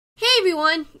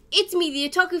everyone, it's me, the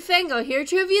Otaku Fango, here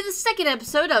to review the second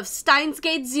episode of Steins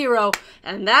Gate Zero,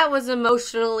 and that was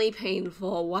emotionally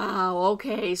painful. Wow,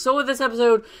 okay, so with this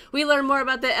episode, we learn more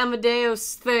about the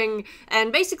Amadeus thing,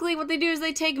 and basically what they do is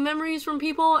they take memories from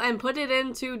people and put it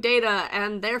into data,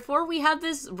 and therefore we have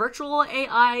this virtual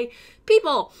AI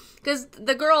people. Because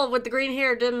the girl with the green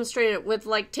hair demonstrated with,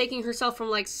 like, taking herself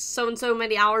from, like, so-and-so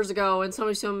many hours ago and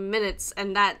so minutes,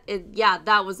 and that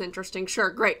was interesting. Sure,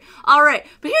 great. Alright,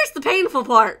 but here's the painful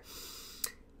part.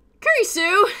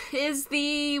 Kurisu is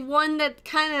the one that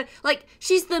kind of, like,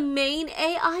 she's the main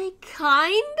AI,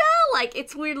 kinda? Like,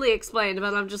 it's weirdly explained,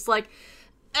 but I'm just like,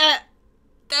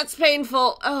 that's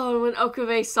painful. Oh, when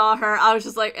Okabe saw her, I was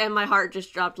just like, and my heart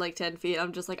just dropped like 10 feet.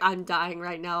 I'm just like, I'm dying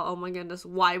right now. Oh my goodness,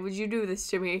 why would you do this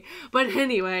to me? But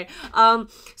anyway,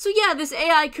 so yeah, this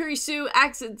AI Kurisu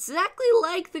acts exactly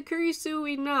like the Kurisu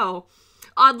we know.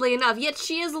 Oddly enough, yet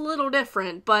she is a little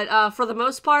different, but for the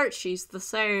most part, she's the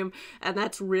same, and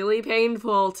that's really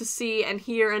painful to see and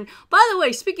hear. And by the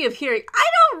way, speaking of hearing, I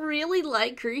don't really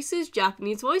like Kurisu's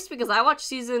Japanese voice because I watched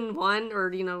season 1,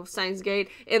 or, you know, Steins Gate,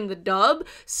 in the dub,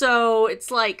 so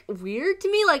it's, like, weird to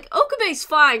me. Like, Okabe's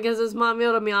fine because it's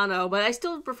Mamoru Miyano, but I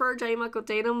still prefer Jaimako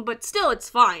Tatum, but still, it's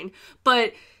fine.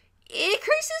 But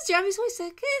Kurisu's Japanese voice,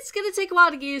 it's gonna take a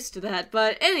while to get used to that,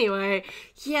 but anyway,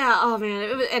 yeah, oh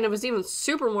man, it was even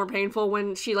super more painful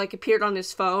when she, like, appeared on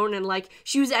his phone, and, like,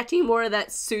 she was acting more of that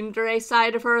tsundere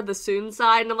side of her, the Soon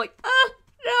side, and I'm like,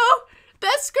 no,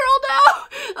 best girl now!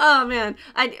 Oh man,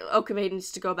 Okabe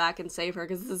needs to go back and save her,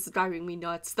 because this is driving me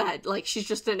nuts that, like, she's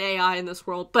just an AI in this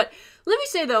world. But let me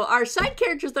say, though, our side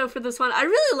characters, though, for this one, I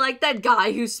really like that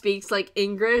guy who speaks, like,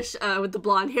 English, with the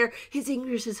blonde hair. His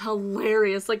English is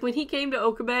hilarious. Like, when he came to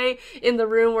Okabe in the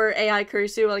room where AI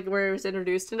Kurisu, like, where it was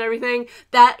introduced and everything,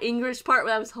 that English part,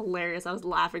 that was hilarious. I was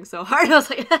laughing so hard. I was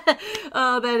like,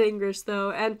 oh, that English,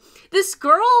 though. And this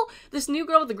girl, this new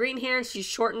girl with the green hair, she's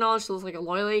short and all, she looks like a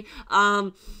loily,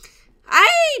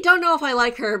 I don't know if I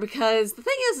like her, because the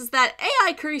thing is that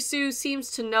AI Kurisu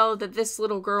seems to know that this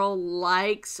little girl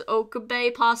likes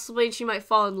Okabe, possibly, and she might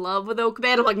fall in love with Okabe,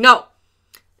 and I'm like, no!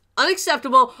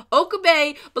 Unacceptable.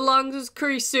 Okabe belongs to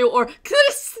Kurisu, or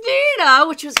Christina,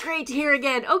 which was great to hear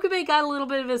again. Okabe got a little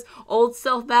bit of his old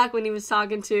self back when he was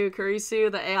talking to Kurisu,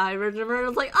 the AI version of her, and I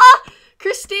was like,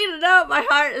 Christina, no, my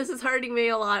heart, this is hurting me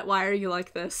a lot. Why are you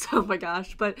like this? Oh my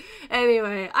gosh. But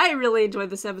anyway, I really enjoyed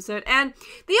this episode. And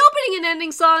the opening and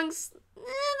ending songs,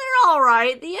 they're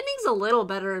alright. The ending's a little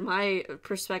better in my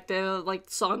perspective,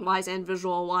 like song-wise and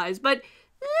visual-wise. But,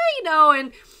 you know,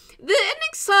 and the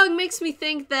ending song makes me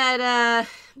think that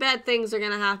bad things are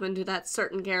gonna happen to that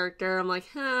certain character. I'm like,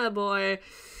 oh boy,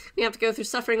 we have to go through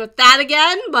suffering with that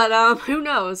again, but who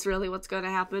knows really what's going to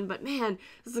happen. But man,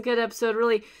 this is a good episode,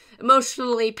 really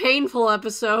emotionally painful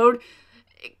episode.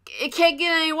 It can't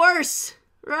get any worse,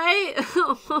 right?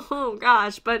 Oh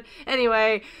gosh. But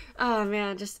anyway, oh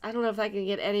man, just I don't know if that can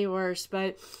get any worse.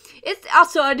 But it's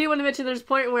also, I do want to mention there's a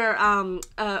point where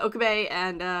Okabe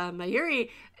and Mayuri,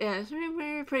 yeah,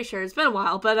 I'm pretty sure it's been a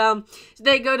while, but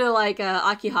they go to, like,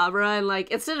 Akihabara, and,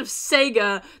 like, instead of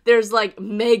Sega, there's, like,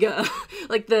 Mega,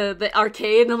 like the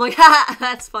arcade, and I'm like, ha,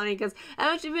 that's funny, because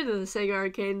I've actually been to the Sega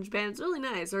arcade in Japan. It's really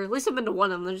nice, or at least I've been to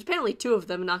one of them. There's apparently 2 of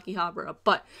them in Akihabara.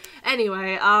 But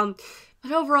anyway,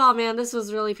 but overall, man, this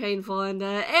was really painful, and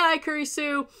AI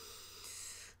Kurisu,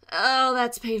 oh,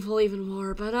 that's painful even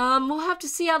more. But we'll have to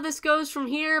see how this goes from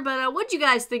here. But what'd you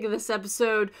guys think of this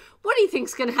episode? What do you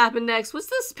think's gonna happen next? Was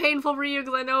this painful for you?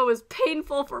 Because I know it was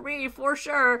painful for me, for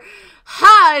sure.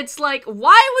 Ha! It's like,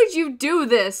 why would you do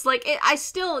this? Like,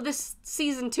 this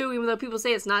season 2, even though people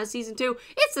say it's not a season 2,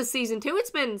 it's a season 2. It's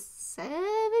been 7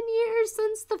 years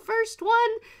since the first one.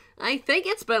 I think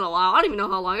it's been a while. I don't even know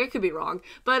how long. I could be wrong.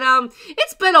 But,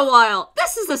 it's been a while.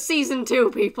 This is a season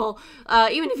 2, people.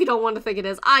 Even if you don't want to think it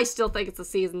is, I still think it's a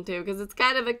season 2, because it's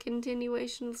kind of a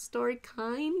continuation of the story,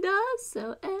 kinda.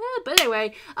 So, but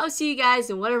anyway, I'll see you guys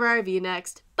in whatever I review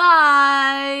next.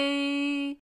 Bye!